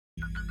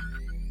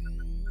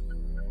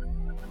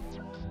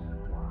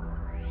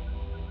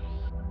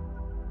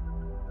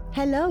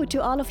Hello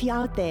to all of you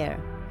out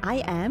there. I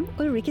am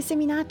Ulrike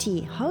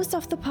Seminati, host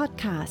of the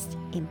podcast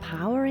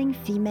Empowering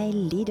Female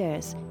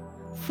Leaders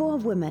for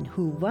women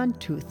who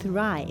want to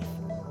thrive.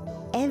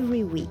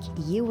 Every week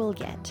you will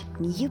get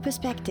new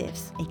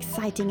perspectives,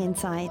 exciting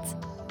insights,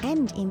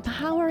 and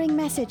empowering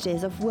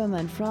messages of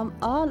women from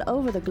all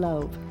over the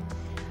globe.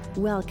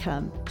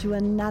 Welcome to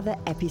another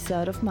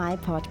episode of my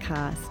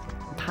podcast,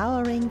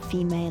 Empowering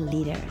Female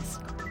Leaders.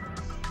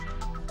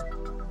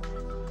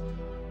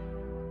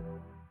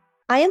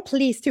 I am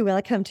pleased to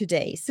welcome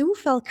today Sue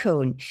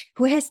Falcone,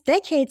 who has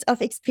decades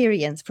of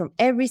experience from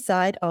every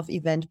side of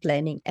event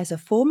planning as a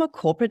former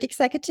corporate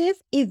executive,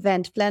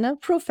 event planner,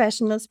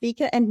 professional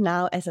speaker, and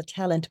now as a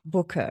talent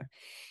booker.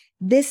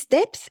 This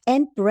depth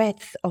and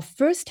breadth of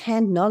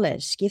first-hand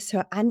knowledge gives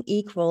her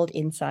unequaled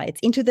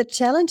insights into the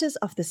challenges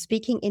of the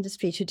speaking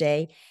industry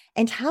today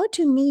and how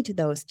to meet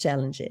those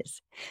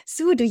challenges.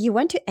 Sue, do you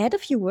want to add a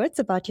few words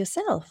about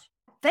yourself?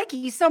 Thank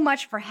you so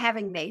much for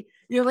having me,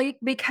 Yuli,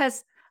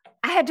 because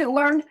I had to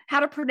learn how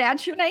to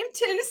pronounce your name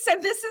too. So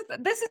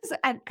this is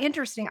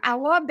interesting. I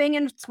love being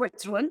in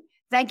Switzerland.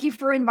 Thank you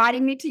for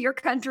inviting me to your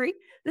country.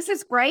 This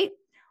is great.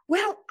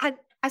 Well, I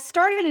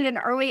started at an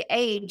early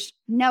age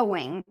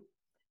knowing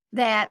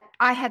that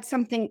I had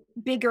something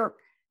bigger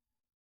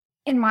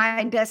in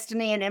my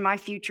destiny and in my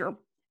future.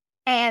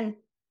 And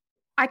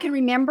I can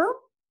remember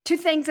two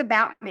things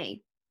about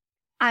me.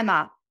 I'm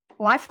a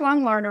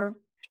lifelong learner.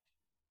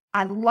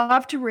 I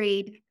love to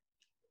read.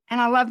 And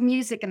I love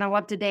music and I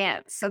love to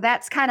dance. So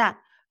that's kind of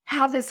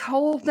how this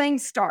whole thing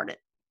started.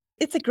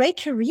 It's a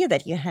great career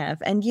that you have,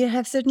 and you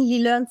have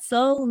certainly learned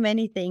so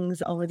many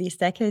things over these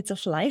decades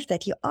of life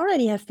that you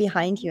already have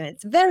behind you.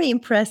 It's very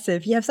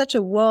impressive. You have such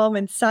a warm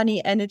and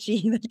sunny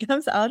energy that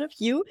comes out of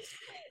you.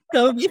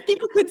 So if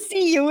people could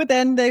see you,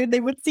 then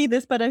they would see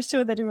this, but I'm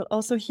sure that they will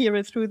also hear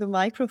it through the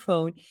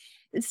microphone.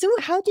 Sue,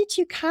 how did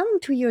you come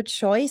to your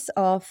choice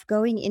of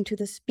going into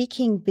the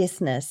speaking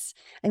business?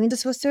 I mean,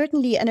 this was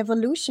certainly an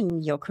evolution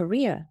in your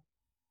career.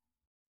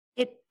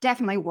 It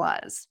definitely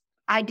was.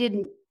 I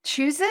didn't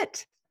choose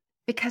it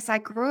because I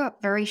grew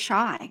up very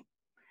shy,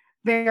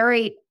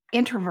 very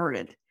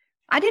introverted.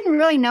 I didn't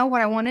really know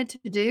what I wanted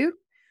to do.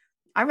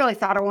 I really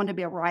thought I wanted to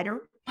be a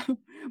writer.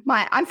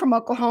 I'm from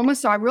Oklahoma,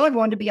 so I really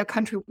wanted to be a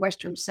country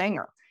western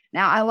singer.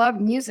 Now, I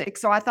love music,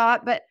 so I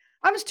thought, but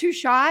I was too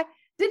shy.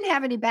 Didn't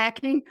have any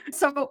backing.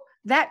 So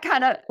that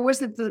kind of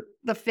wasn't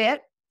the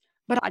fit.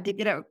 But I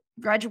did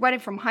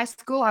graduated from high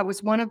school. I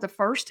was one of the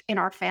first in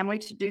our family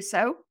to do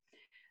so.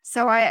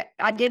 So I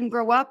didn't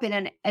grow up in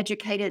an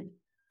educated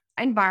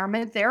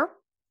environment there.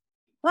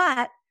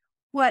 But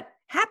what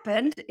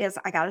happened is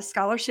I got a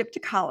scholarship to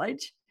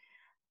college.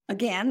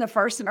 Again, the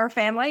first in our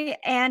family.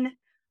 And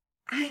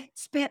I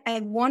spent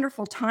a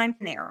wonderful time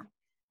there.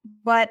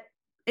 But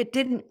it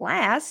didn't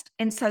last.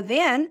 And so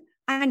then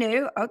I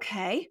knew,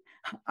 okay,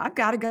 I've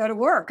got to go to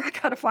work. I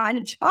got to find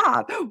a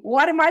job.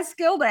 What am I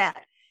skilled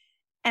at?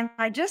 And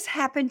I just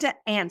happened to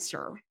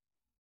answer.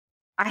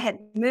 I had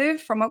moved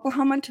from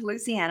Oklahoma to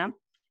Louisiana,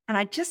 and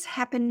I just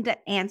happened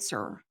to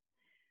answer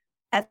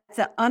at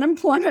the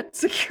unemployment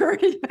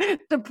security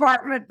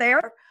department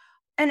there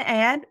an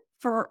ad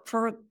for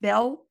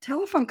Bell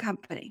Telephone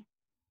Company.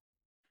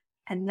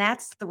 And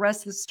that's the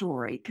rest of the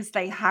story, because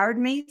they hired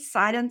me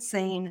sight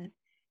unseen,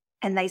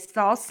 and they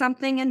saw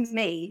something in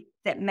me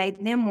that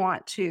made them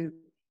want to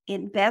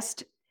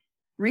invest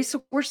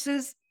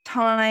resources,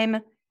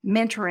 time,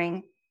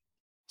 mentoring,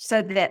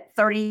 so that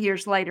 30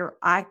 years later,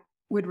 I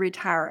would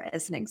retire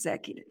as an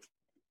executive.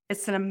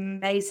 It's an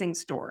amazing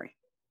story.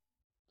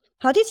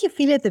 How did you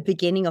feel at the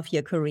beginning of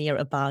your career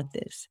about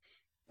this?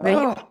 Were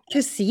you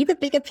to see the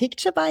bigger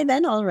picture by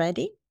then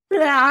already?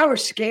 Yeah, I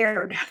was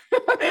scared.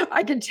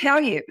 I can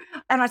tell you.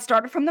 And I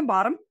started from the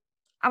bottom.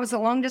 I was a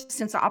long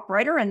distance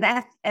operator, and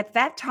that at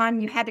that time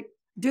you had to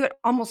do it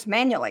almost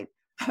manually.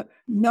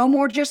 No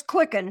more just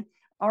clicking.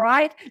 All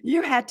right.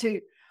 You had to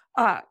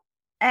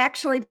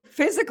actually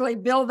physically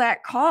build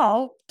that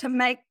call to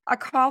make a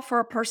call for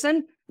a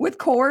person with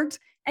cords,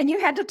 and you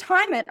had to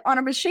time it on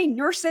a machine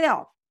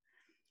yourself.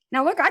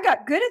 Now, look, I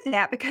got good at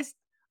that because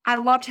I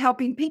loved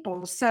helping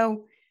people.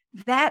 So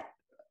that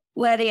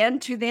led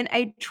into then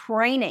a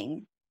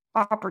training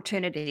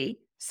opportunity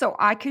so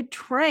I could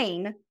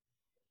train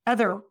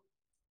other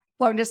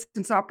long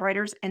distance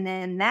operators. And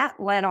then that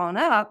led on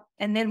up.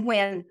 And then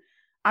when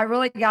I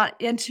really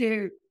got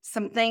into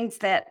some things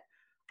that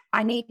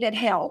I needed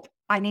help,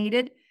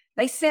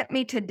 they sent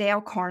me to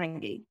Dale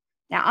Carnegie.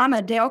 Now, I'm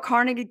a Dale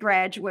Carnegie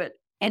graduate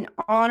and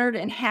honored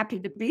and happy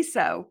to be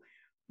so.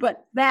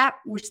 But that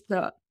was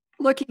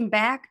looking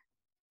back,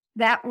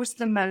 that was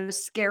the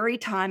most scary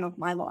time of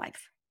my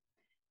life,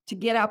 to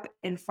get up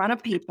in front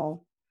of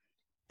people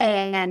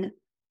and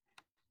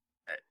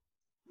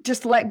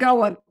just let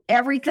go of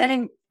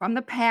everything from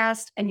the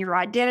past and your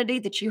identity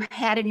that you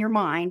had in your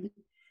mind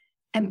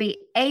and be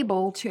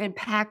able to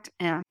impact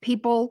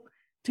people,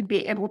 to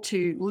be able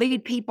to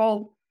lead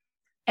people.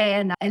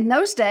 And in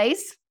those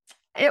days,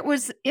 it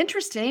was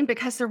interesting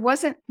because there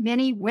wasn't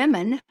many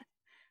women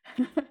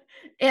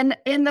in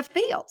the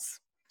fields,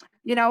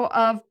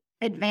 of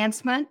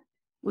advancement,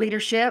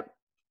 leadership,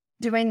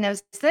 doing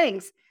those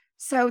things.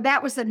 So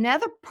that was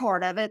another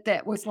part of it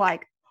that was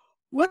like,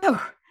 whoa,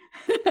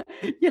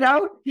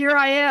 here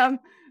I am.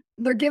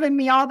 They're giving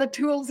me all the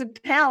tools and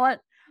talent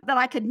that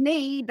I could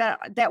need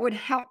that would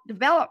help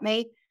develop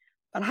me.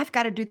 But I've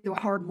got to do the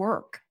hard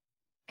work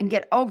and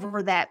get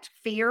over that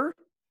fear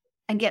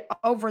and get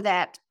over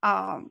that,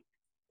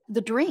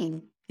 the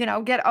dream,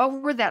 get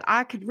over that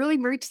I could really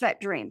reach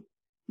that dream,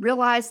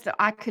 realize that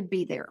I could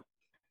be there.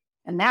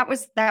 And that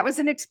was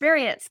an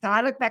experience. And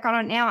I look back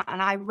on it now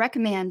and I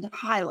recommend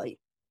highly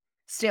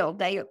still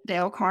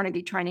Dale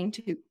Carnegie training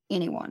to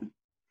anyone,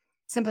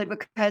 simply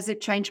because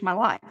it changed my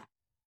life.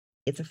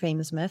 It's a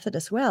famous method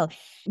as well.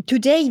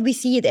 Today, we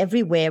see it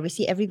everywhere. We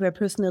see everywhere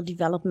personal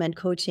development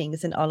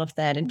coachings and all of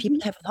that. And people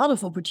have a lot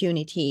of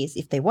opportunities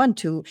if they want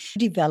to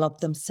develop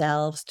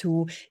themselves,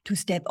 to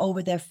step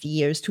over their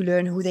fears, to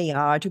learn who they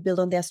are, to build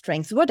on their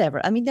strengths, whatever.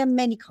 I mean, there are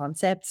many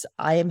concepts.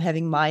 I am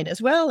having mine as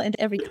well. And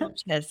every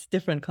coach has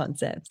different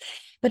concepts.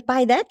 But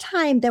by that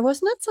time, there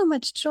was not so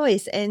much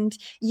choice. And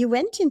you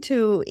went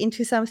into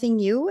something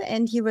new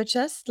and you were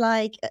just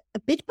like a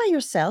bit by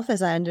yourself,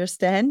 as I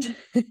understand.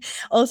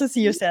 Also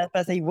see yourself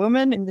as a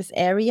woman in this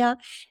area.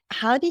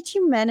 How did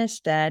you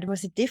manage that?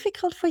 Was it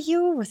difficult for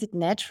you? Was it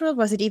natural?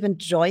 Was it even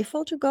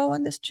joyful to go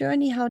on this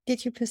journey? How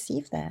did you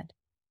perceive that?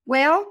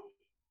 Well,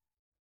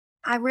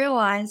 I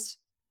realized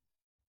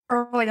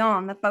early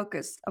on the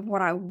focus of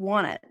what I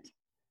wanted,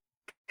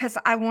 because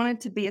I wanted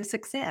to be a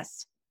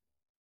success.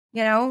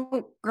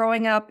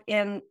 Growing up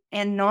in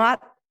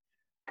not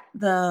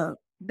the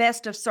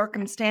best of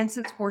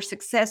circumstances where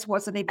success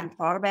wasn't even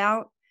thought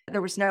about.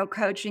 There was no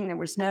coaching, there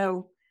was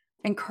no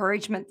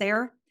encouragement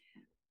there.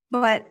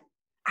 But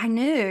I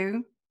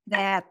knew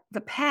that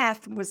the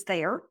path was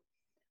there.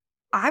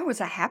 I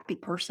was a happy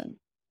person.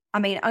 I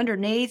mean,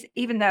 underneath,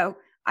 even though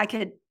I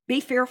could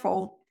be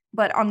fearful,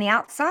 but on the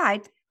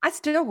outside, I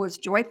still was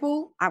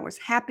joyful. I was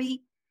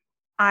happy.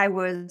 I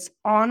was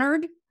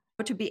honored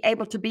to be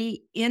able to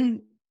be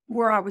in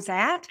where I was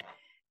at.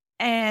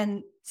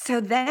 And so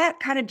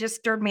that kind of just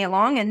stirred me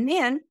along. And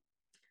then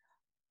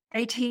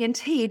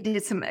AT&T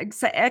did some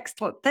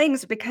excellent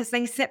things because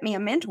they sent me a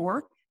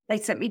mentor. They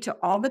sent me to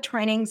all the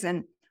trainings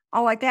and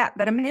all like that,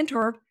 but a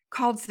mentor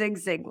called Zig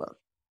Ziglar.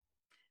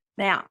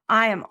 Now,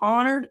 I am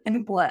honored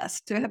and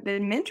blessed to have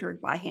been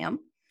mentored by him.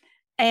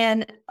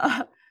 And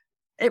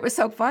it was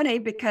so funny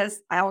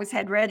because I always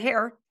had red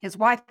hair. His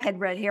wife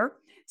had red hair.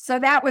 So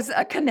that was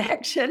a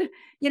connection,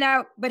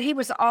 but he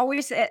was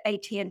always at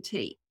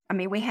AT&T. I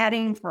mean, we had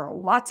him for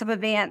lots of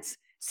events.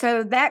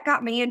 So that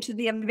got me into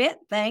the event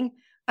thing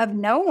of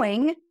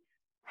knowing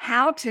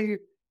how to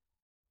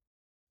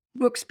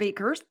book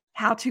speakers,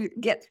 how to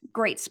get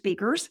great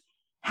speakers,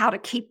 how to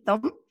keep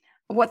them,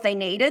 what they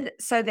needed.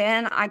 So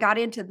then I got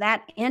into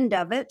that end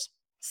of it.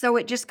 So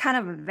it just kind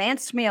of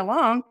advanced me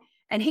along.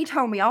 And he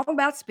told me all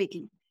about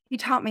speaking. He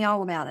taught me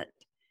all about it.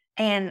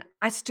 And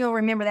I still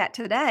remember that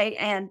today.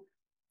 And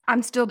I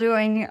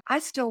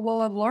still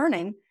love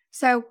learning.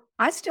 So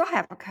I still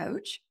have a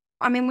coach.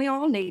 I mean, we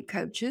all need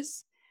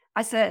coaches.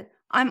 I said,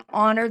 I'm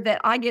honored that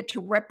I get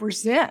to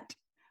represent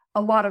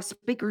a lot of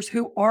speakers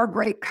who are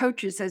great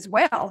coaches as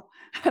well.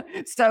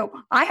 So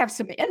I have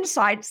some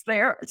insights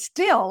there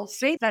still.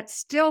 See, that's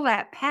still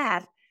that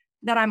path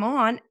that I'm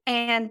on.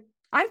 And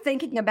I'm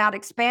thinking about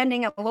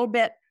expanding a little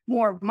bit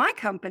more of my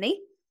company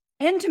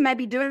into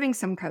maybe doing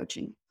some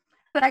coaching.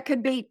 But that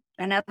could be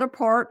another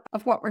part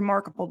of what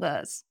Remarkable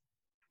does.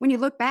 When you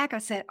look back, I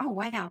said, oh,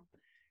 wow,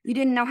 you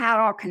didn't know how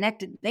it all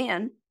connected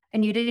then,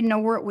 and you didn't know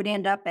where it would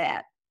end up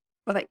at,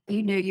 but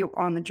you knew you were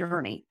on the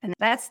journey. And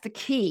that's the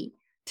key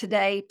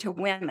today to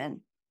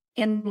women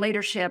in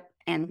leadership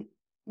and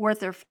what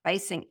they're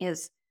facing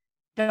is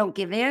don't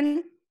give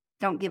in,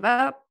 don't give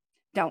up,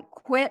 don't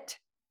quit,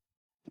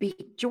 be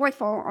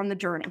joyful on the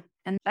journey.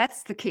 And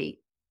that's the key.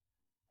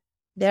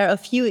 There are a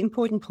few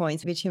important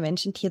points which you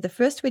mentioned here. The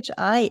first, which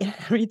I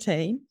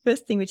retain,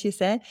 first thing which you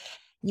said,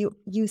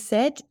 you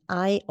said,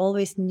 I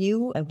always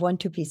knew I want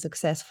to be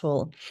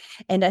successful.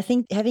 And I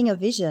think having a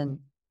vision,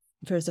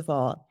 first of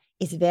all,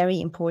 is very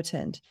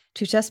important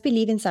to just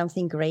believe in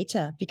something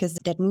greater, because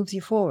that moves you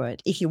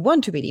forward. If you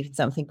want to believe in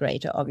something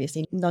greater,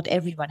 obviously, not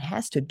everyone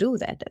has to do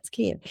that. That's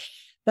clear.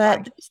 But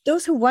right.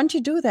 Those who want to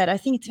do that, I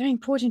think it's very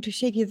important to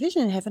shape your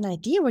vision and have an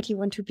idea what you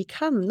want to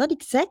become. Not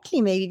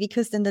exactly maybe,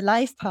 because then the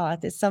life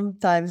path is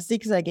sometimes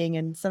zigzagging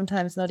and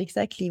sometimes not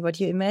exactly what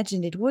you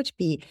imagined it would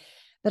be.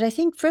 But I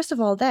think, first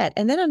of all, that.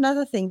 And then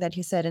another thing that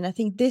you said, and I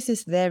think this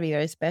is very,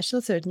 very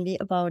special, certainly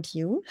about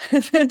you.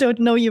 I don't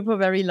know you for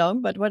very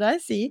long, but what I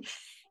see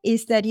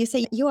is that you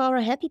say you are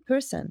a happy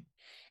person.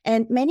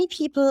 And many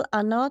people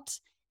are not,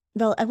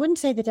 well, I wouldn't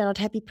say that they're not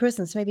happy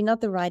persons, maybe not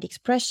the right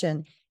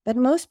expression, But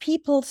most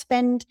people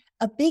spend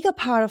a bigger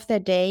part of their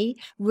day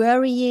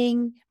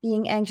worrying,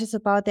 being anxious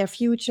about their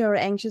future,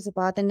 anxious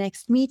about the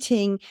next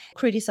meeting,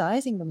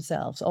 criticizing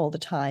themselves all the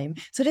time.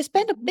 So they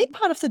spend a big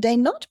part of the day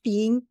not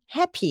being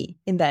happy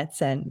in that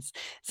sense.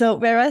 So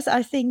whereas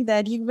I think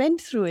that you went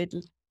through it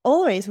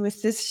always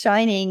with this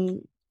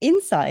shining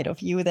inside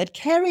of you that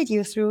carried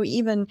you through,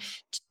 even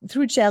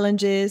through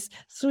challenges,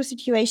 through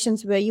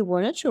situations where you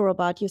were not sure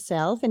about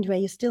yourself and where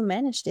you still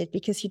managed it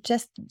because you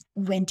just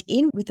went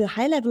in with a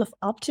high level of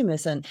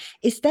optimism.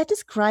 Is that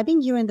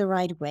describing you in the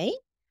right way?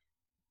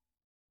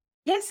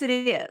 Yes, it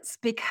is,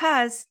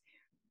 because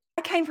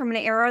I came from an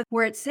era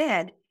where it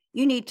said,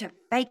 you need to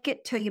fake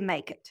it till you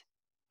make it.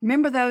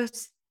 Remember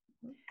those?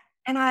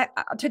 And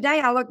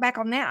today I look back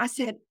on that, I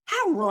said,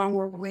 how wrong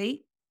were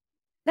we?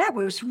 That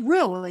was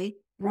really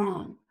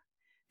wrong.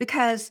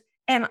 Because,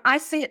 and I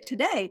see it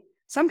today,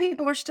 some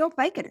people are still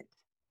faking it.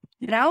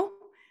 You know,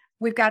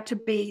 we've got to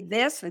be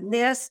this and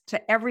this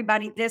to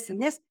everybody, this and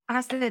this.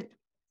 I said,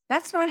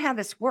 that's not how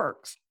this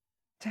works.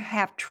 To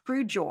have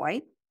true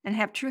joy and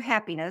have true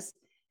happiness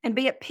and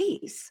be at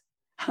peace,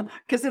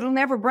 because it'll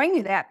never bring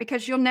you that,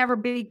 because you'll never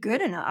be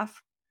good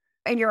enough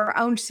in your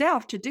own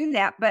self to do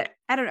that. But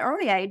at an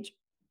early age,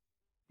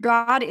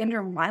 God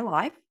entered my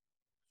life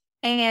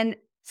and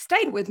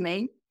stayed with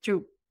me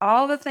through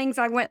all the things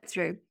I went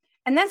through.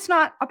 And that's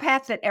not a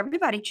path that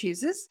everybody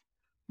chooses,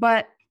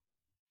 but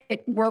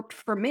it worked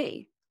for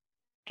me.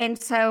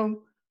 And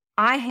so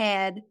I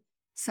had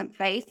some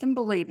faith in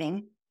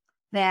believing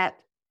that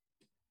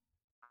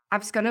I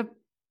was going to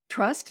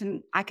trust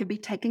and I could be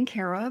taken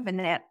care of and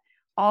that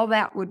all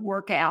that would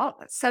work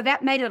out. So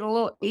that made it a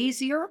little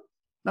easier.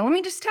 But let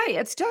me just tell you,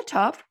 it's still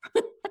tough,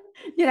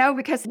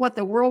 because what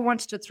the world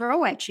wants to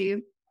throw at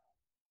you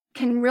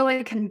can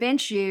really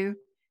convince you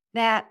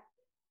that,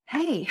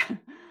 hey,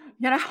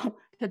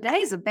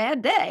 today's a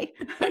bad day.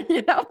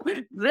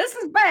 This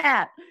is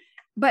bad.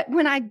 But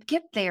when I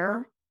get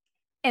there,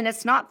 and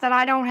it's not that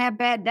I don't have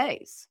bad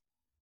days,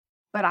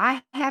 but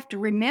I have to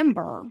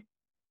remember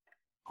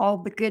all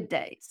the good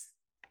days.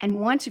 And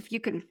once, if you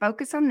can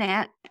focus on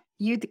that,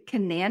 you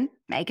can then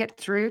make it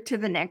through to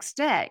the next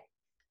day.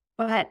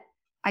 But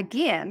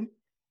again,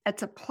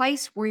 it's a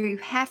place where you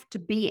have to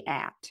be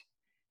at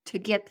to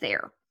get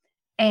there.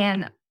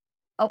 And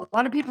a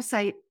lot of people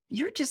say,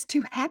 you're just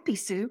too happy,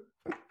 Sue.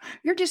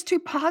 You're just too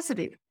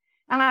positive.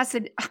 And I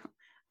said,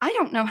 I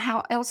don't know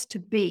how else to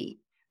be,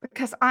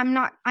 because I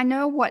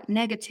know what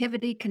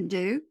negativity can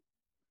do.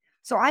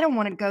 So I don't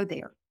want to go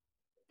there.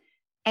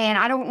 And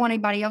I don't want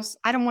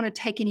to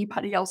take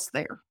anybody else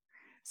there.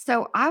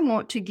 So I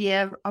want to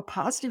give a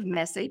positive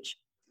message.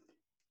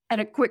 And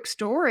a quick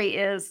story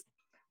is,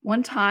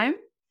 one time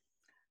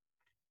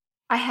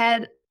I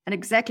had an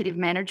executive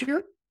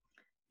manager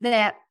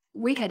that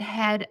we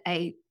had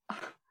a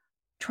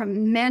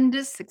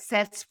tremendous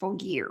successful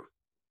year.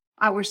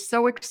 I was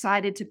so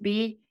excited to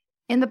be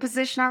in the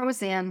position I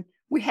was in.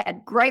 We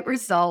had great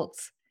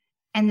results.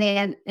 And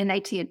then in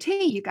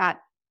AT&T, you got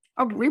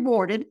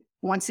rewarded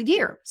once a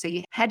year. So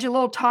you had your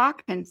little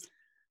talk and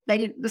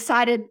they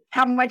decided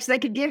how much they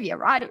could give you,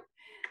 right?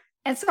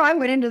 And so I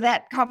went into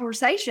that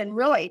conversation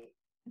really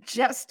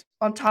just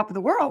on top of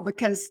the world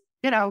because,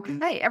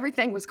 hey,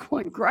 everything was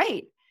going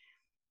great.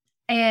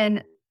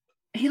 And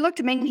he looked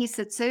at me and he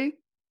said, Sue,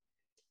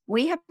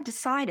 we have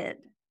decided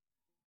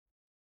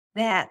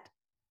that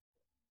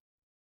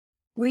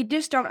we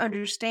just don't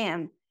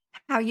understand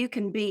how you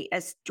can be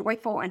as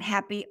joyful and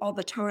happy all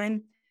the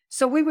time.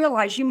 So we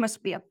realize you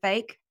must be a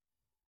fake.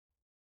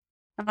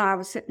 And I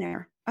was sitting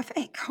there, a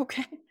fake,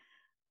 okay.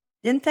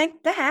 Didn't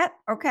think that,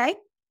 okay.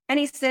 And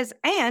he says,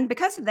 and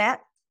because of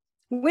that,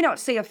 we don't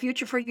see a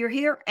future for you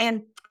here.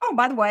 And, oh,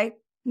 by the way,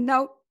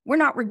 no, we're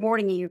not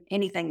rewarding you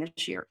anything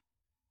this year.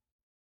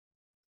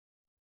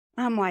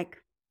 I'm like,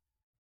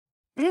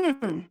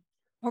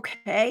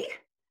 okay.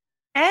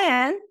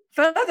 And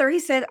further, he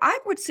said, I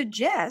would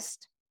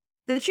suggest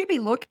that you be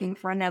looking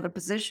for another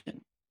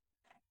position.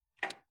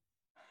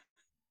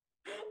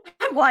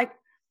 I'm like,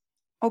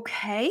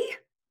 okay,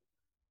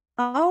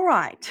 all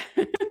right.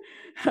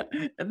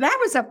 That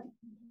was a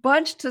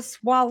bunch to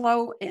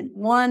swallow in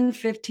one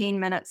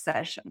 15-minute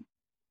session.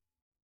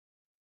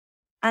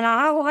 And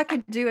all I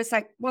could do is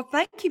say, well,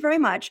 thank you very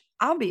much.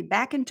 I'll be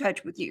back in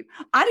touch with you.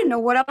 I didn't know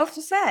what else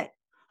to say.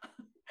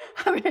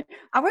 I mean,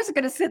 I wasn't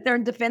going to sit there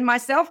and defend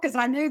myself because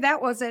I knew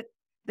that wasn't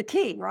the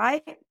key,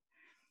 right?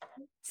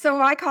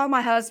 So I called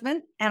my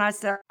husband and I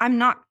said, I'm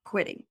not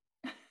quitting.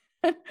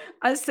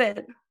 I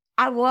said,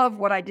 I love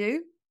what I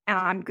do and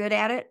I'm good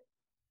at it.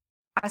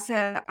 I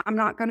said, I'm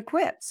not going to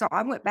quit. So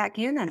I went back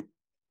in and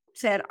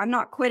said, I'm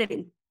not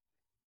quitting.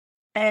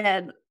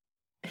 And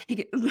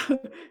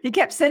he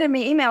kept sending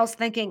me emails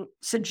thinking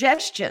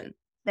suggestion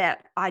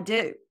that I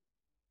do.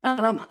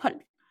 And I'm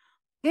like,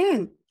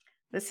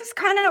 this is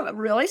kind of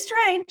really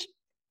strange.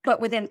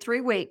 But within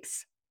 3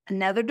 weeks,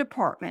 another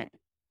department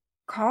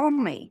called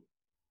me.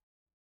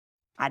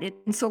 I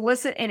didn't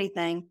solicit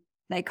anything.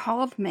 They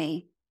called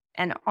me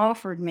and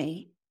offered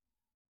me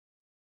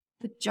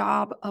the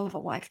job of a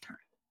lifetime.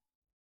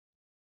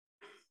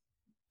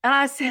 And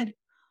I said,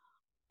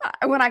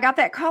 when I got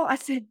that call, I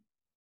said,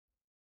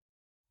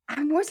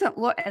 I wasn't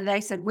looking. And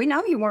they said, we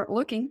know you weren't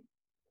looking,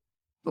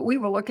 but we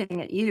were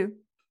looking at you.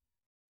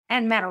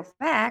 And matter of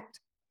fact,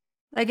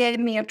 they gave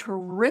me a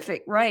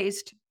terrific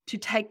raise to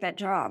take that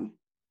job.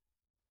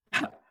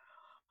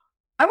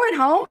 I went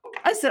home.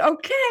 I said,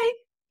 okay,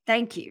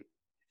 thank you.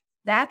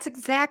 That's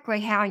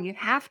exactly how you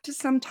have to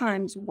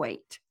sometimes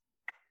wait.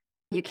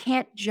 You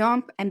can't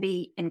jump and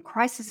be in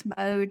crisis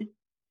mode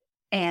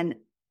and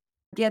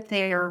get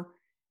there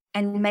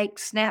and make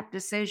snap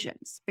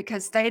decisions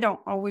because they don't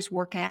always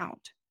work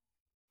out.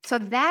 So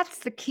that's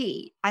the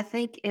key, I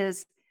think,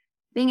 is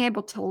being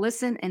able to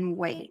listen and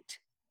wait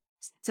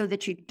so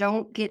that you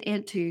don't get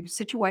into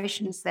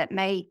situations that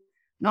may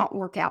not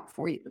work out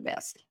for you the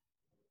best.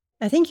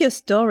 I think your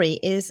story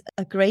is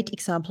a great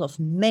example of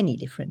many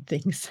different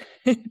things.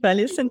 If I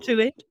listen to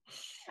it,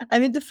 I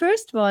mean, the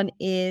first one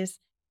is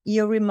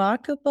your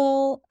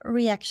remarkable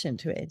reaction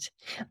to it.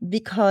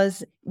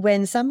 Because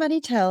when somebody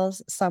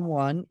tells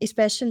someone,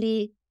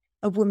 especially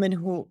a woman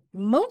who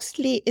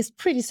mostly is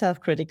pretty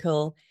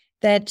self-critical,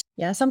 that,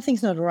 yeah,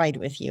 something's not right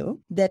with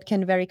you, that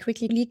can very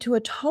quickly lead to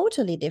a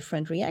totally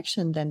different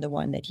reaction than the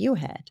one that you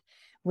had,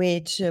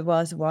 which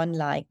was one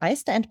like, I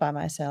stand by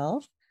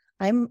myself.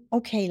 I'm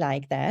okay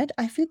like that.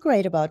 I feel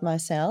great about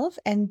myself.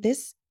 And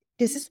this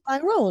is my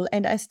role.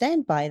 And I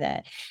stand by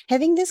that.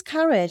 Having this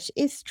courage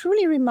is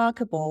truly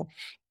remarkable.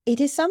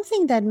 It is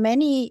something that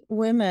many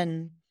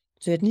women,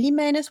 certainly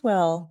men as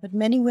well, but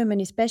many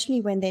women, especially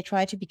when they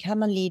try to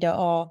become a leader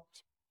or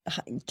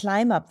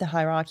climb up the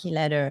hierarchy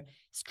ladder,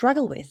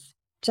 struggle with.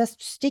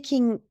 Just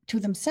sticking to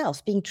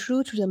themselves, being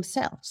true to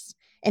themselves,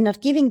 and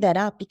not giving that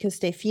up because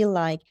they feel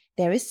like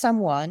there is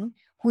someone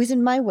who is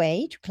in my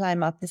way to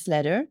climb up this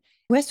ladder,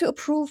 who has to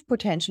approve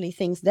potentially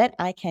things that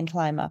I can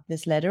climb up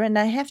this ladder, and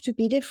I have to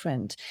be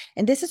different.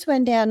 And this is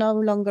when they are no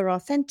longer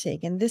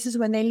authentic, and this is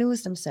when they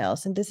lose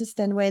themselves, and this is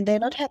then when they're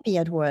not happy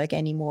at work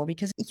anymore,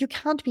 because you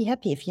can't be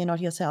happy if you're not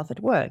yourself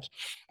at work.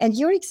 And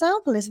your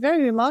example is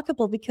very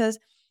remarkable because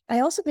I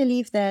also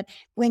believe that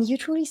when you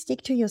truly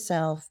stick to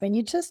yourself, when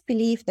you just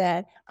believe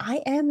that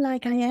I am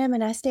like I am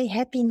and I stay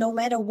happy no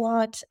matter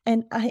what,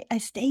 and I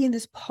stay in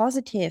this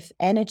positive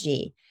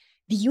energy,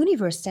 the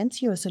universe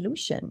sends you a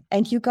solution,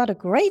 and you got a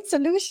great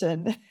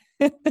solution.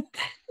 And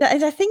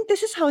I think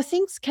this is how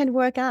things can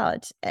work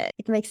out.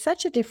 It makes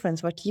such a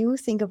difference what you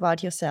think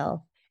about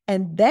yourself,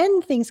 and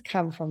then things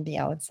come from the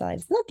outside.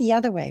 It's not the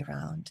other way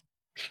around.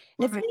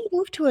 Let's Right. really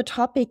move to a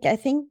topic. I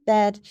think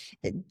that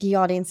the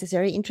audience is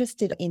very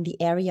interested in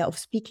the area of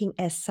speaking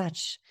as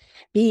such,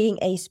 being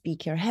a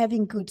speaker,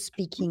 having good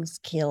speaking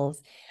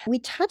skills. We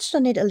touched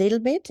on it a little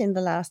bit in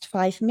the last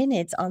 5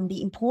 minutes on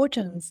the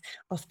importance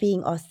of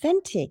being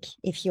authentic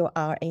if you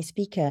are a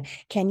speaker.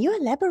 Can you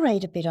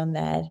elaborate a bit on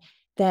that?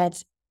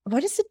 That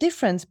what is the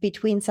difference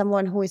between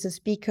someone who is a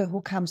speaker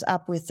who comes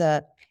up with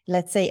a,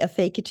 let's say, a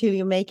fake it till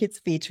you make it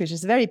speech, which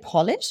is very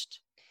polished,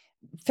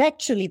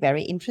 factually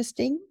very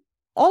interesting,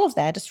 all of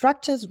that, the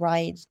structure is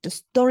right, the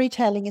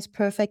storytelling is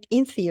perfect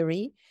in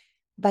theory,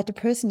 but the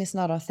person is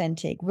not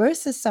authentic,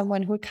 versus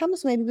someone who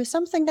comes maybe with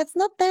something that's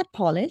not that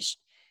polished,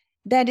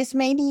 that is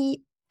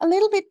maybe a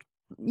little bit,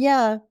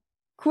 yeah,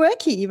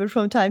 quirky even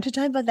from time to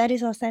time, but that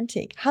is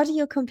authentic. How do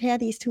you compare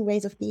these two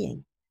ways of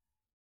being?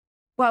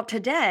 Well,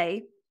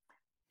 today,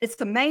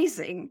 it's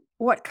amazing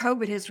what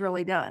COVID has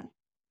really done.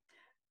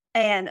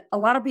 And a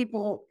lot of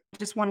people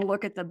just want to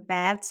look at the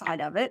bad side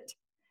of it.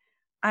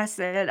 I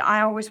said,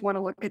 I always want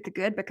to look at the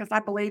good because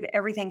I believe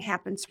everything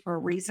happens for a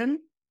reason.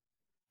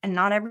 And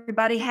not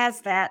everybody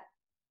has that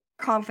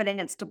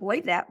confidence to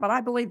believe that, but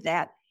I believe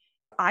that.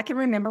 I can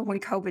remember when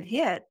COVID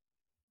hit,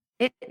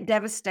 it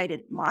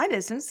devastated my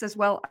business as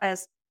well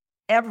as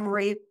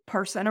every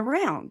person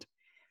around.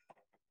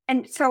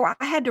 And so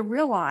I had to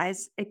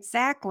realize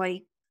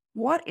exactly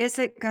what is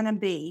it going to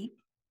be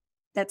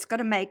that's going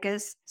to make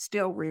us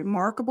still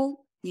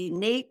remarkable,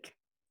 unique,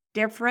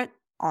 different,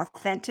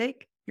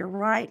 authentic. You're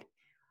right.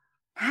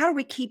 How do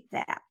we keep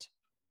that?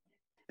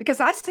 Because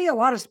I see a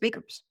lot of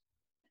speakers.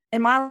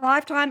 In my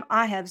lifetime,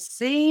 I have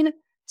seen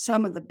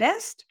some of the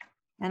best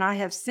and I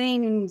have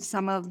seen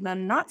some of the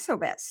not so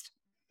best.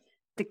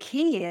 The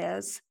key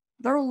is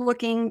they're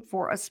looking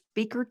for a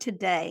speaker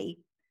today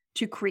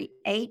to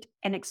create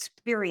an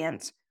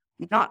experience,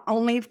 not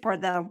only for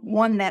the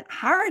one that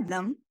hired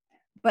them,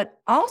 but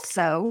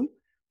also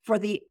for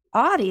the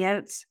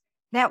audience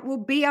that will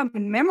be a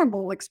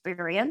memorable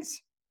experience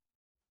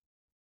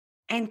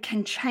and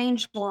can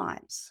change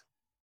lives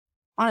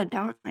on a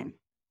dime.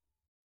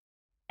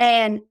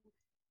 And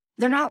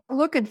they're not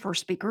looking for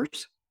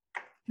speakers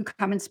who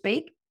come and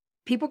speak.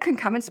 People can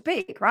come and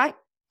speak, right?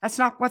 That's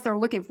not what they're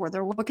looking for.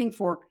 They're looking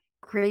for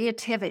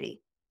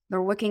creativity.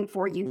 They're looking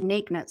for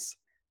uniqueness.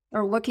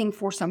 They're looking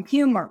for some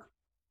humor.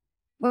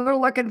 They're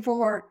looking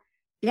for,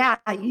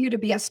 you to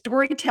be a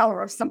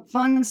storyteller of some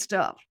fun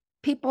stuff.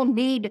 People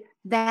need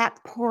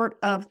that part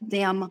of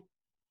them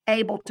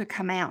able to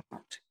come out.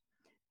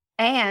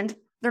 And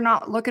they're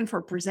not looking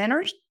for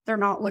presenters. They're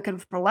not looking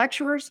for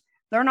lecturers.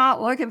 They're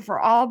not looking for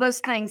all those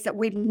things that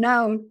we've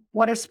known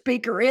what a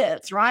speaker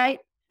is, right?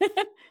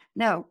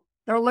 No,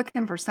 they're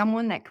looking for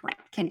someone that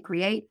can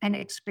create an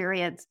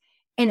experience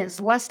in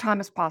as less time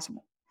as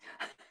possible.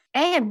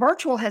 And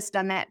virtual has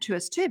done that to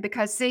us too,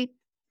 because see,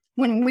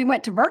 when we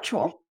went to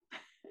virtual,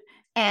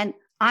 and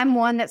I'm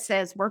one that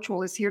says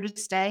virtual is here to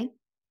stay,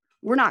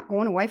 we're not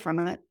going away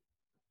from it.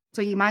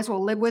 So you might as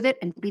well live with it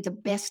and be the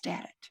best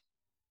at it.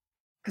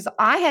 Because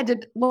I had to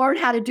learn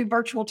how to do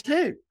virtual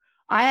too.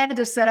 I had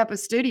to set up a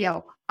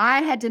studio.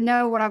 I had to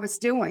know what I was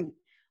doing.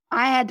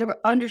 I had to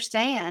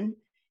understand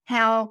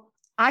how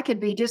I could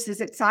be just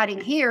as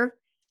exciting here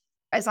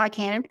as I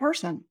can in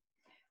person.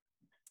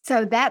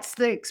 So that's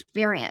the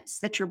experience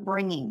that you're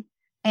bringing.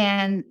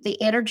 And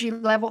the energy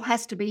level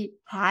has to be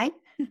high.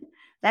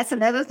 That's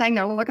another thing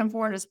they're looking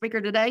for in a speaker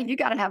today. You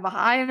got to have a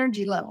high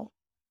energy level.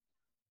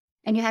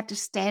 And you have to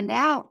stand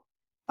out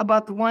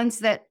above the ones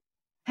that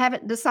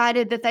haven't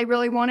decided that they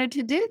really wanted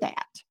to do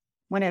that.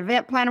 When an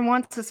event planner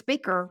wants a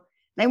speaker,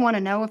 they want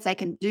to know if they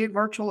can do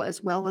virtual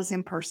as well as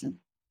in person.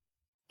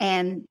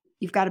 And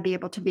you've got to be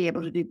able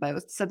to do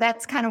both. So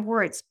that's kind of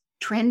where it's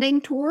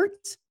trending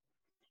towards.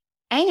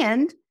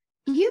 And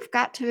you've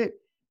got to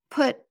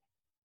put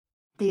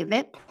the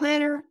event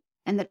planner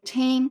and the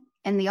team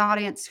and the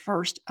audience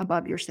first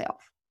above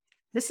yourself.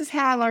 This is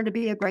how I learned to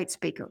be a great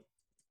speaker.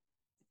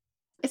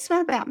 It's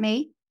not about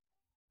me.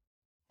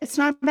 It's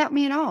not about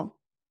me at all.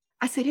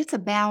 I said, it's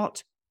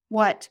about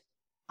what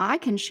I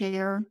can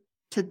share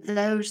to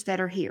those that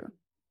are here,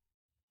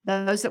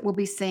 those that will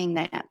be seeing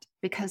that,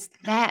 because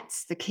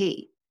that's the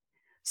key.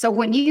 So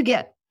when you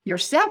get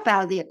yourself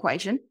out of the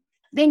equation,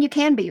 then you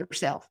can be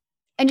yourself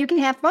and you can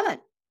have fun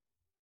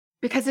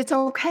because it's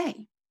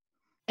okay.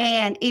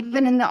 And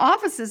even in the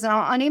offices,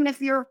 and even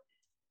if you're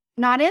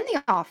not in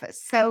the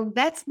office. So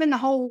that's been the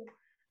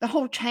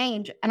whole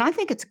change. And I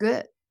think it's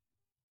good.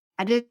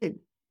 I do,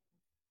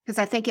 because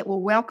I think it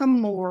will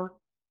welcome more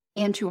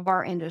into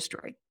our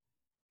industry.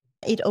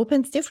 It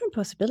opens different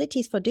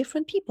possibilities for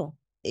different people.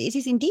 It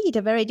is indeed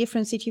a very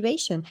different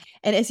situation.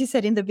 And as you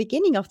said in the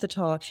beginning of the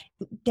talk,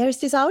 there's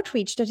this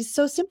outreach that is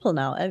so simple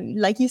now.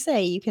 Like you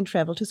say, you can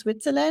travel to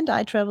Switzerland,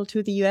 I travel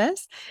to the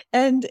US,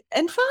 and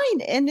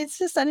fine. And it's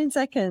just done in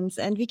seconds.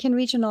 And we can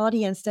reach an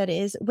audience that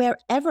is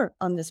wherever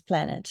on this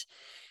planet.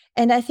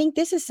 And I think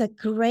this is a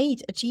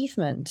great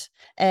achievement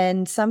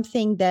and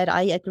something that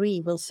I agree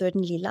will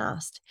certainly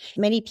last.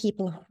 Many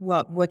people who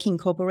are working in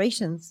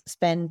corporations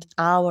spend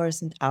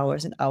hours and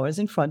hours and hours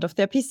in front of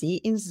their PC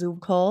in Zoom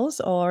calls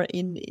or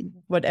in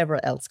whatever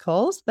else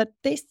calls, but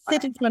they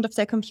sit in front of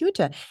their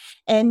computer.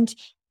 And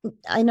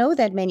I know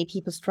that many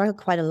people struggle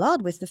quite a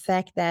lot with the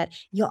fact that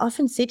you're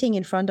often sitting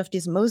in front of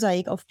this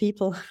mosaic of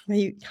people where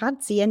you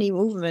can't see any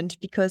movement,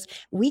 because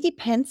we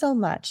depend so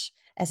much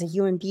as a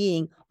human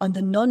being on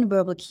the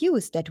nonverbal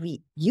cues that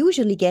we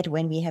usually get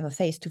when we have a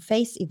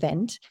face-to-face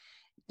event.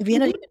 We're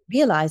not even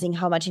realizing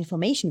how much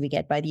information we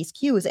get by these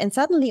cues. And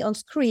suddenly on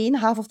screen,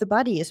 half of the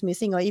body is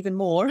missing or even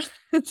more.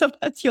 So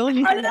that's the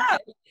only I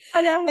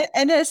know.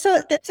 And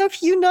so that's a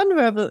few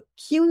nonverbal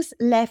cues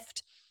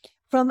left.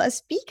 From a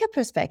speaker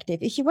perspective,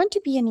 if you want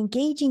to be an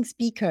engaging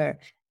speaker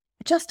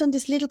just on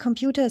this little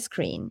computer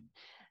screen,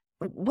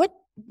 what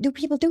do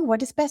people do?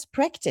 What is best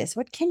practice?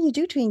 What can you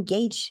do to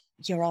engage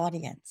your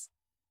audience?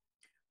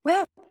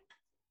 Well,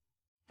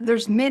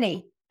 there's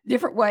many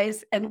different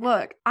ways. And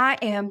look, I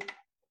am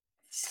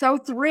so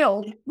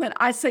thrilled when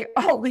I see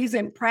all these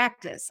in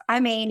practice.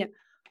 I mean,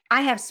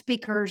 I have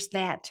speakers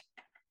that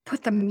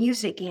put the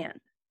music in,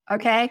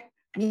 okay?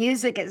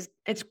 Music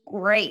it's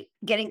great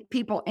getting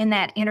people in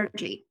that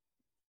energy.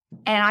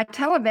 And I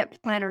tell event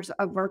planners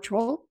of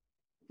virtual,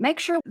 make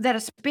sure that a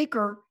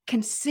speaker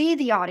can see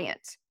the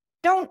audience.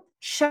 Don't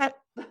shut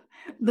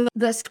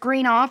the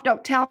screen off.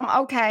 Don't tell them,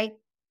 okay,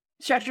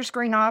 shut your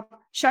screen off,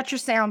 shut your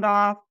sound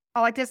off.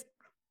 I like this.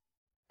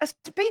 A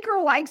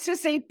speaker likes to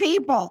see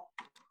people.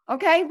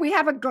 Okay, we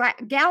have a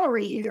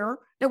gallery here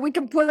that we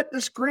can put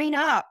the screen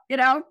up. You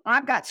know,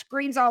 I've got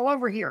screens all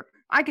over here.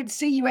 I can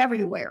see you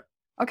everywhere.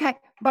 Okay,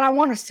 but I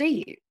want to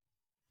see you.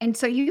 And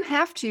so you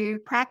have to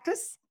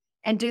practice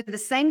and do the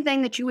same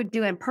thing that you would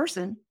do in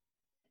person,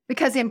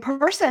 because in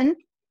person,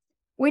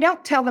 we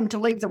don't tell them to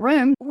leave the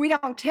room. We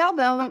don't tell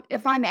them,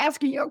 if I'm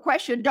asking you a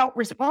question, don't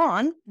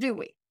respond, do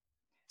we?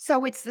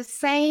 So it's the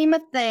same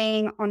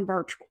thing on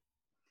virtual.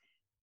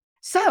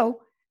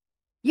 So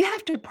you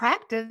have to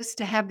practice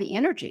to have the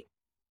energy.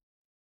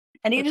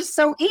 And it is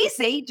so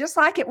easy, just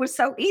like it was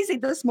so easy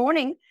this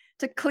morning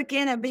to click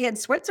in and be in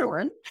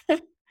Switzerland.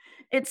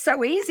 It's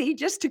so easy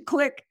just to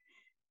click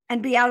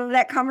and be out of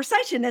that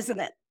conversation, isn't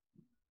it?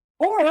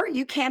 Or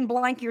you can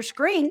blank your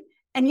screen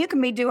and you can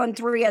be doing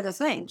 3 other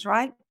things,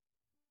 right?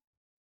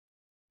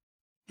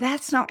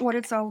 That's not what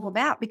it's all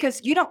about,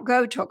 because you don't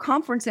go to a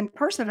conference in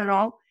person at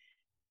all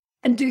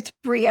and do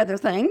 3 other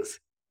things.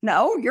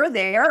 No, you're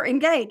there,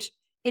 engaged.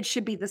 It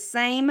should be the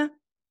same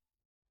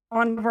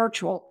on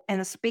virtual,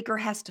 and the speaker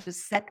has to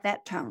set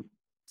that tone.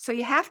 So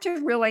you have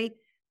to really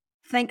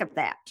think of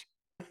that.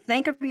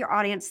 Think of your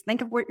audience,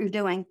 think of what you're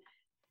doing,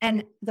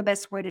 and the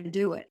best way to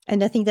do it.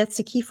 And I think that's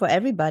the key for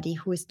everybody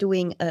who is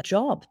doing a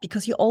job,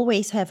 because you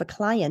always have a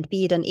client,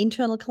 be it an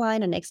internal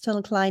client, an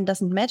external client,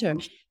 doesn't matter.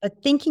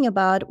 But thinking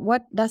about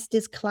what does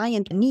this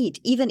client need,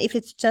 even if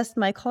it's just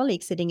my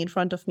colleague sitting in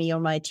front of me or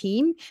my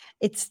team,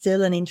 it's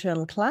still an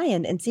internal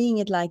client, and seeing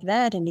it like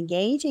that and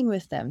engaging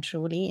with them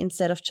truly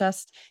instead of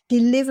just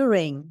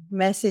delivering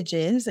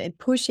messages and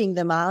pushing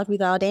them out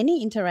without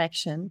any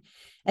interaction.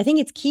 I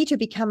think it's key to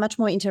become much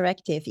more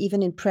interactive,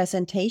 even in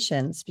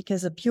presentations,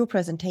 because a pure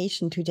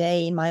presentation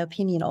today, in my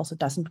opinion, also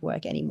doesn't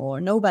work anymore.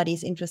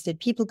 Nobody's interested.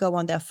 People go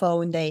on their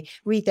phone, they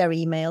read their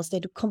emails, they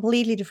do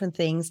completely different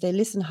things, they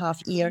listen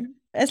half ear.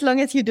 As long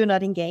as you do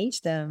not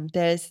engage them,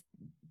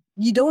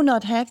 you do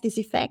not have this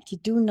effect. You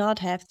do not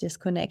have this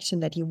connection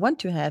that you want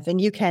to have,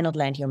 and you cannot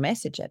land your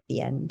message at the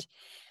end.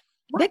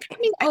 Right.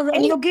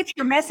 And you'll get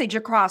your message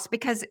across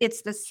because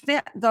it's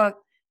the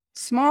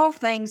small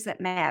things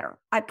that matter.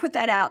 I put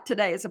that out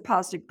today as a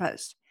positive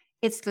post.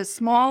 It's the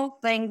small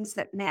things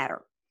that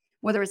matter,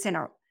 whether it's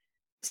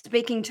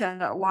speaking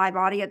to a live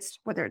audience,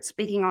 whether it's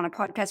speaking on a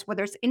podcast,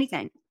 whether it's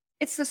anything.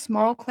 It's the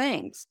small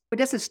things. It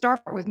doesn't start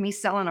with me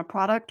selling a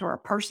product or a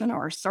person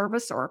or a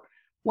service or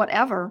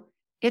whatever.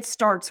 It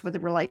starts with a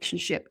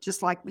relationship,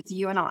 just like with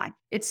you and I.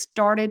 It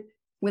started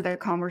with a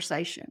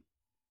conversation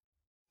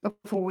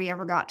before we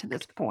ever got to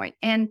this point.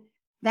 And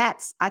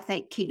that's, I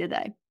think, key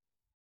today.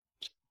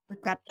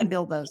 We've got to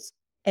build those.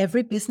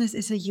 Every business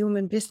is a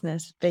human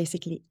business,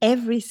 basically.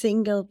 Every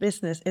single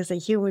business is a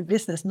human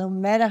business, no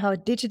matter how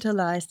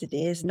digitalized it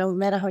is, no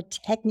matter how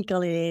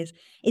technical it is.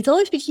 It's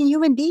always between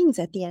human beings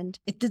at the end.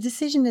 If the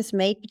decision is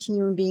made between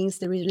human beings,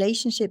 the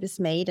relationship is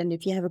made. And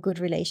if you have a good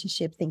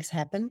relationship, things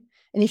happen.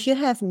 And if you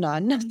have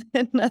none,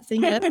 then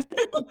nothing happens.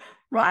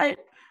 Right.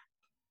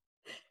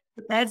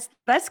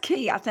 That's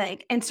key, I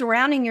think. And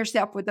surrounding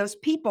yourself with those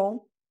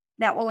people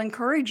that will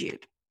encourage you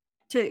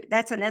to.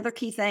 That's another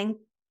key thing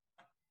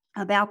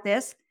about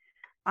this.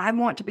 I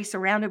want to be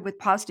surrounded with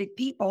positive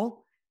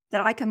people that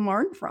I can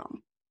learn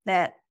from,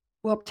 that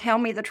will tell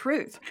me the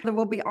truth, that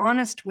will be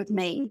honest with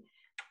me,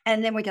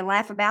 and then we can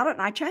laugh about it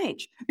and I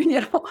change.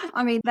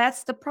 I mean,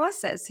 that's the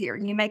process here.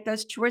 You make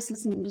those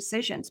choices and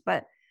decisions.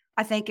 But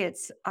I think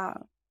it's,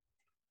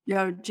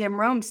 Jim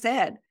Rohn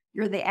said,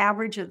 you're the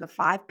average of the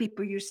 5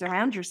 people you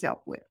surround yourself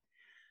with.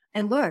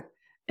 And look,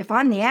 if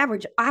I'm the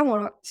average, I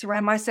want to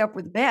surround myself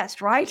with the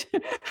best, right?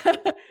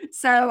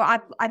 So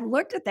I've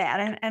looked at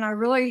that, and I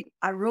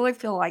really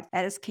feel like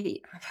that is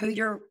key, who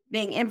you're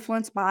being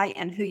influenced by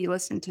and who you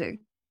listen to.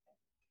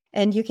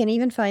 And you can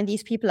even find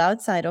these people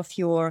outside of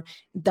your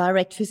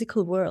direct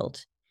physical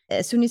world.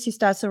 As soon as you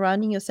start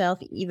surrounding yourself,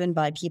 even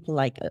by people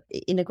like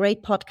in a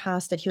great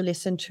podcast that you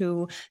listen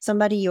to,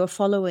 somebody you're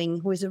following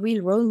who is a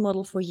real role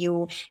model for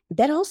you,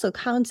 that also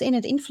counts in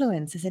and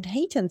influences. It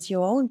heightens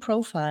your own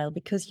profile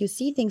because you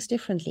see things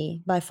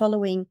differently by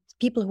following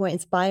people who are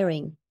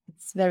inspiring.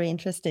 It's very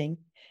interesting.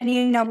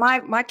 And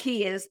my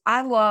key is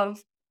I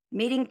love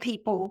meeting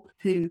people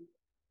who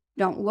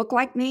don't look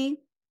like me,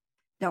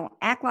 don't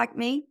act like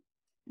me,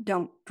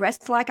 don't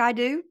dress like I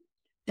do,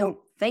 don't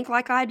think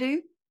like I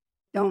do,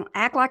 don't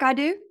act like I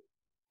do,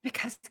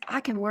 because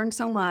I can learn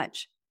so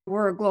much.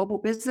 We're a global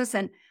business,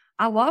 and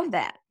I love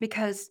that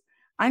because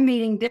I'm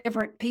meeting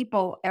different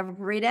people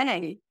every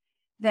day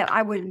that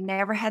I would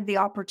never had the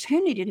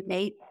opportunity to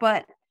meet,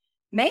 but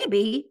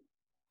maybe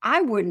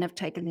I wouldn't have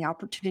taken the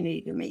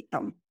opportunity to meet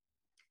them.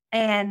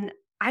 And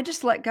I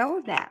just let go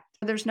of that.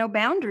 There's no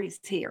boundaries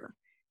here.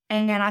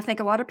 And I think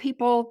a lot of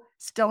people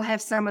still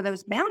have some of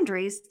those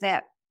boundaries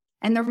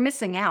and they're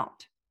missing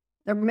out.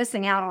 They're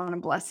missing out on a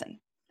blessing.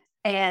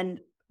 And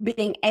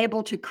being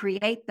able to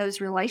create those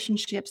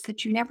relationships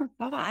that you never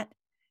thought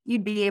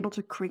you'd be able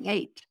to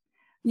create.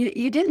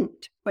 You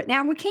didn't, but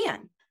now we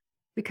can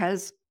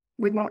because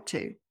we want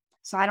to.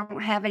 So I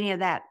don't have any of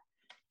that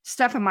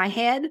stuff in my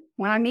head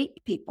when I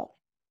meet people.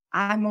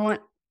 I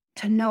want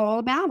to know all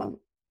about them.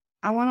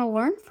 I want to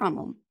learn from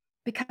them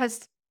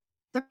because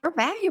they're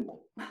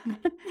valuable.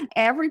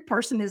 Every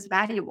person is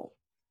valuable.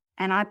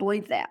 And I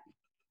believe that.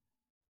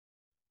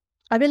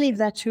 I believe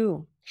that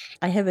too.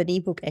 I have an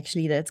ebook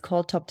actually that's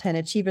called Top 10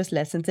 Achievers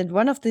Lessons. And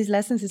one of these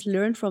lessons is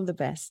learn from the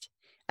best.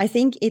 I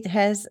think it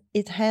has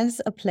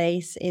a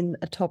place in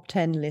a top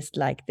 10 list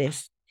like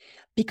this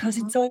because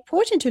it's so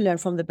important to learn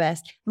from the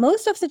best.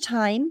 Most of the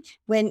time,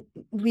 when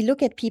we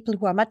look at people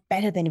who are much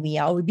better than we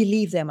are, or we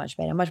believe they're much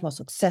better, much more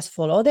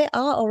successful, or they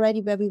are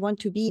already where we want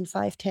to be in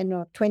 5, 10,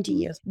 or 20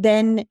 years,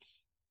 then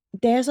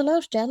there's a lot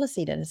of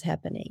jealousy that is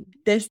happening.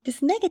 There's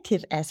this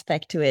negative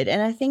aspect to it.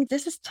 And I think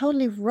this is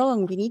totally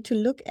wrong. We need to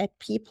look at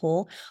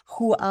people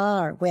who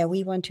are where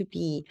we want to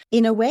be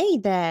in a way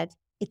that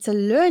it's a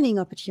learning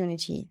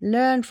opportunity.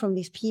 Learn from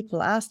these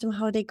people. Ask them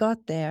how they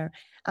got there.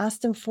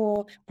 Ask them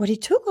for what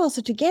it took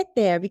also to get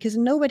there, because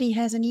nobody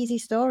has an easy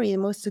story. The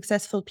most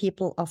successful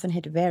people often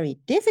had very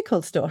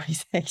difficult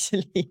stories,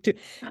 actually, to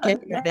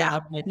get where they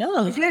are right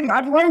now. I've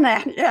learned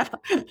that, yeah.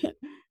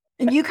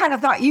 And you kind of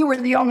thought you were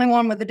the only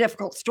one with a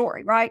difficult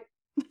story, right?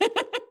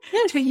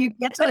 Until you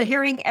get to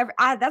hearing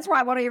that's why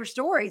I want to hear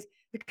stories,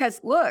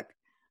 because look,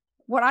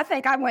 what I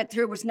think I went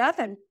through was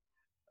nothing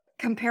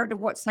compared to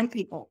what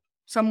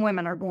some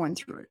women are going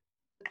through.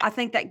 I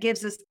think that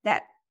gives us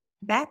that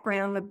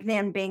background of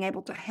then being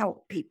able to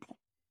help people,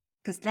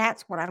 because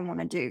that's what I want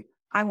to do.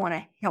 I want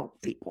to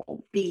help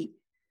people be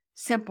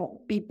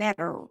simple, be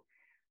better,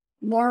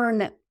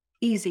 learn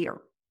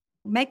easier,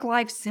 make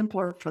life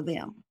simpler for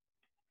them.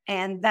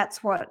 And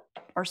that's what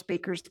our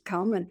speakers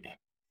come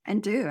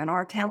and do, and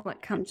our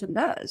talent comes and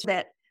does.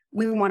 That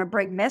we want to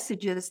bring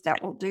messages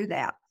that will do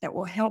that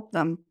will help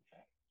them,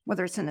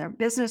 whether it's in their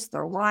business,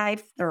 their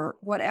life, their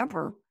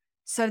whatever,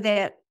 so that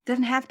it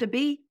doesn't have to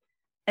be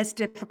as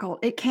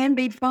difficult. It can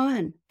be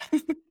fun.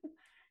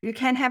 You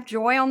can have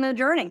joy on the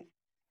journey.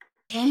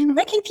 And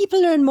where can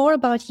people learn more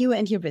about you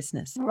and your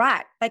business?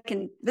 Right. They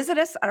can visit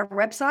us at our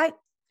website,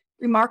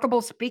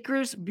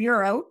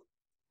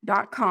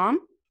 remarkablespeakersbureau.com,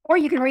 or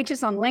you can reach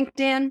us on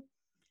LinkedIn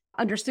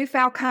under Sue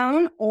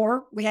Falcone,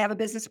 or we have a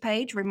business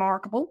page,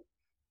 Remarkable,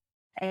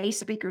 a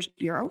Speakers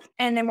Bureau.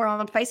 And then we're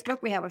on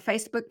Facebook. We have a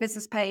Facebook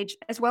business page,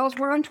 as well as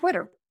we're on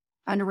Twitter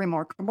under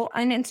Remarkable,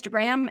 and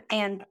Instagram,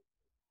 and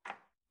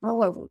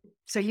all over.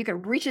 So you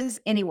can reach us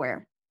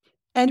anywhere.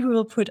 And we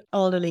will put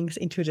all the links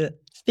into the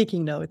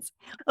speaking notes.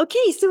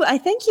 Okay, Sue, I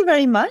thank you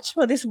very much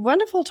for this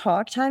wonderful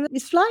talk. Time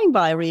is flying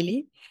by,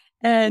 really.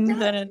 And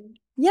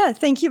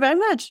thank you very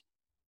much.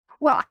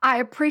 Well, I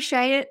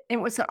appreciate it. It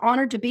was an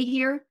honor to be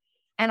here.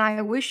 And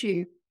I wish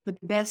you the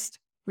best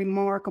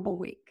Remarkable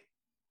week.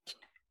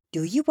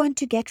 Do you want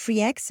to get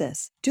free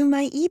access to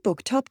my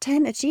ebook, Top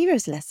 10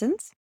 Achievers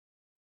Lessons?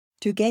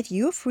 To get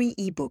your free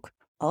ebook,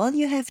 all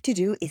you have to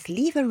do is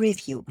leave a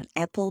review on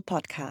Apple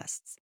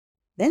Podcasts.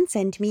 Then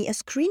send me a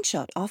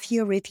screenshot of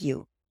your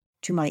review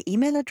to my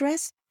email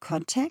address,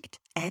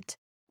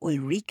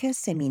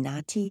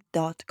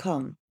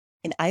 contact@ulrikeseminati.com,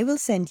 and I will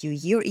send you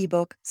your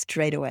ebook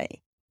straight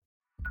away.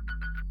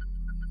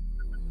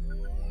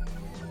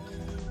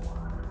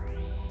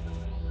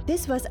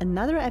 This was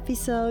another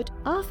episode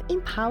of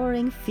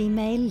Empowering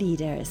Female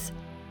Leaders.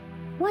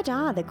 What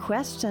are the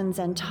questions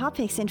and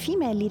topics in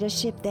female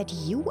leadership that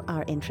you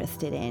are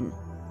interested in?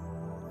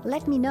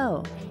 Let me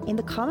know in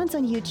the comments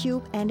on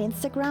YouTube and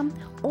Instagram,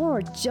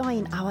 or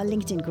join our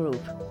LinkedIn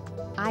group.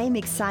 I'm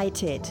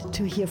excited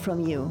to hear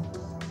from you.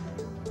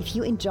 If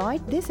you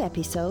enjoyed this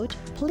episode,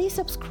 please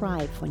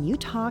subscribe for new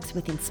talks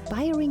with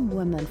inspiring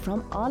women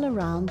from all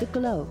around the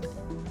globe.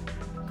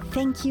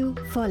 Thank you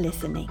for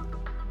listening.